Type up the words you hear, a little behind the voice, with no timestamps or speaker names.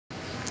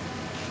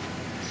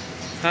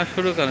হ্যাঁ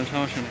শুরু করেন,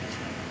 সমস্যা নেই।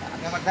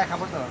 আমি আবার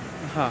দেখাবো তো।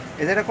 হ্যাঁ,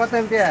 এটা কত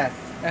এম্পিয়ার?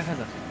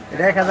 1000।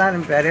 এটা 1000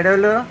 এম্পিয়ার। এটা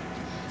হলো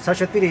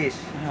 630।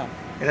 হ্যাঁ,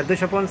 এটা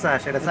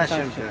 250, এটা 400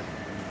 400। এম্পিয়ার।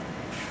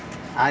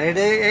 আর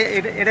এটা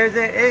এটা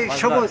যে এই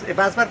সবুজ এই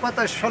বাসবার কত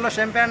 1600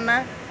 এম্পিয়ার না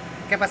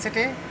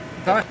ক্যাপাসিটি?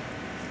 10।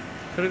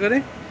 শুরু করি।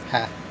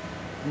 হ্যাঁ,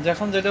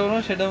 যখন যেটা বলবো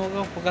সেটা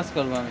ফোকাস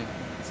করবো আমি।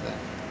 আচ্ছা।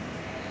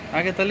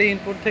 আগে তাহলে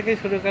ইনপুট থেকে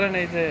শুরু করেন,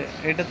 এই যে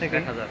এটা থেকে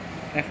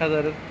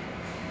 1000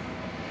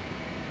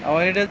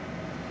 আবার এটা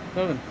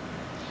করবেন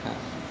হ্যাঁ।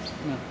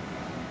 না।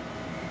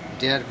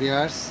 Dear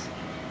viewers,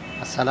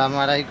 Assalamu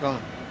alaikum.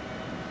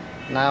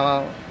 Now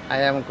I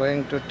am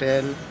going to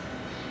tell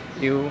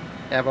you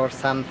about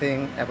something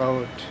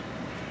about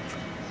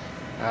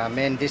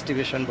main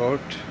distribution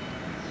board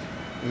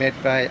made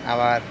by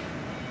our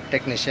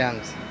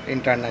technicians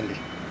internally.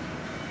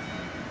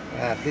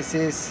 This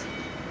is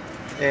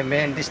a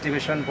main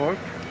distribution board,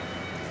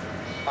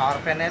 power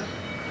panel,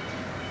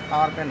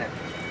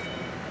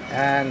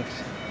 and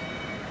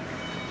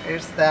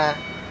it's the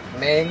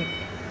main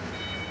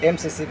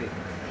MCCB,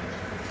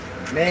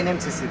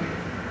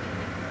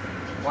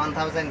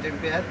 1000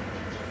 ampere,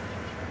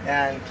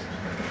 and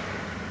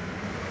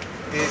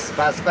this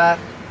bus bar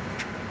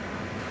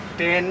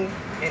 10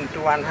 into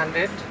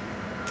 100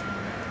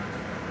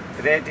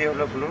 red,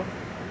 yellow, blue,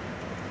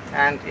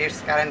 and its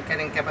current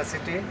carrying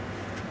capacity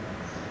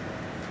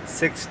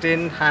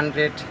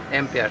 1600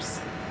 amperes.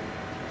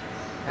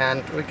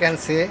 And we can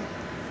see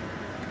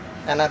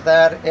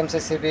another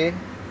MCCB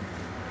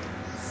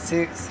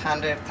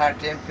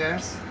 630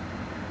 amperes,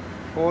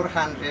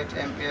 400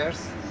 amperes,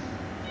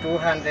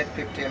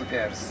 250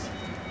 amperes,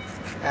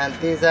 and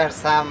these are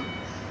some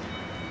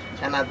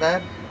another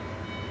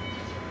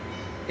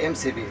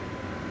MCB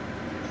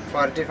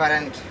for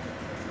different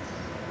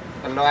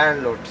lower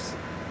loads,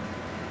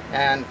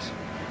 and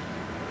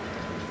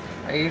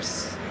it's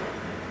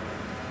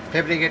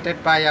fabricated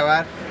by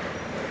our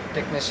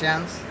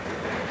technicians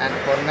and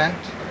foremen,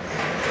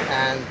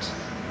 and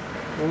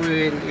we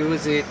will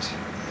use it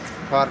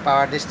for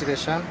power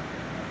distribution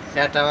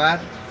at our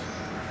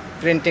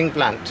printing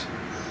plant.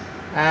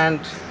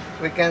 And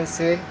we can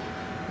see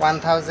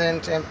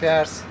 1000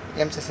 amperes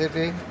MCCB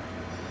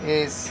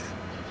is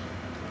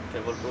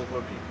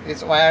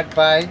wired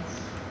by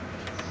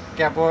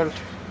cable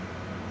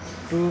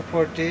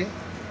 240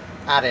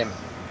 RM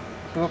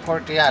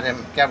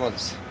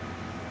cables,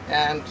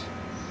 and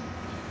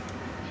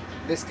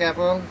this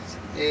cable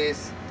is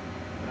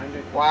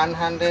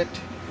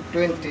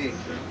 120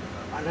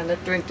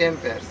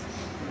 amperes,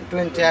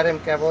 20 RM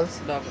cables.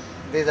 Double.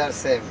 These are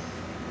same.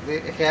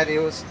 Here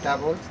use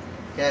doubles,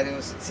 here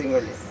use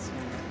singly.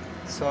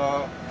 So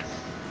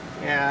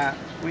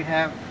we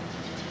have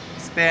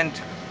spent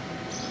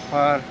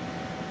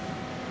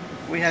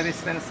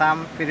some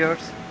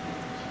periods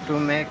to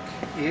make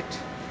it.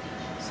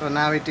 So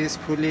now it is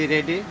fully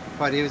ready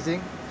for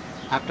using.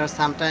 After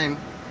some time,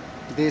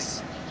 this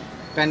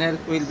panel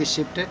will be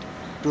shifted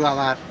to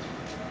our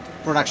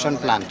production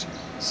plant.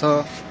 So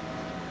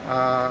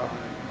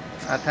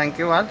thank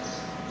you all.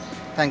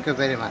 Thank you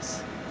very much.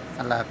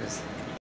 Allah Hafiz.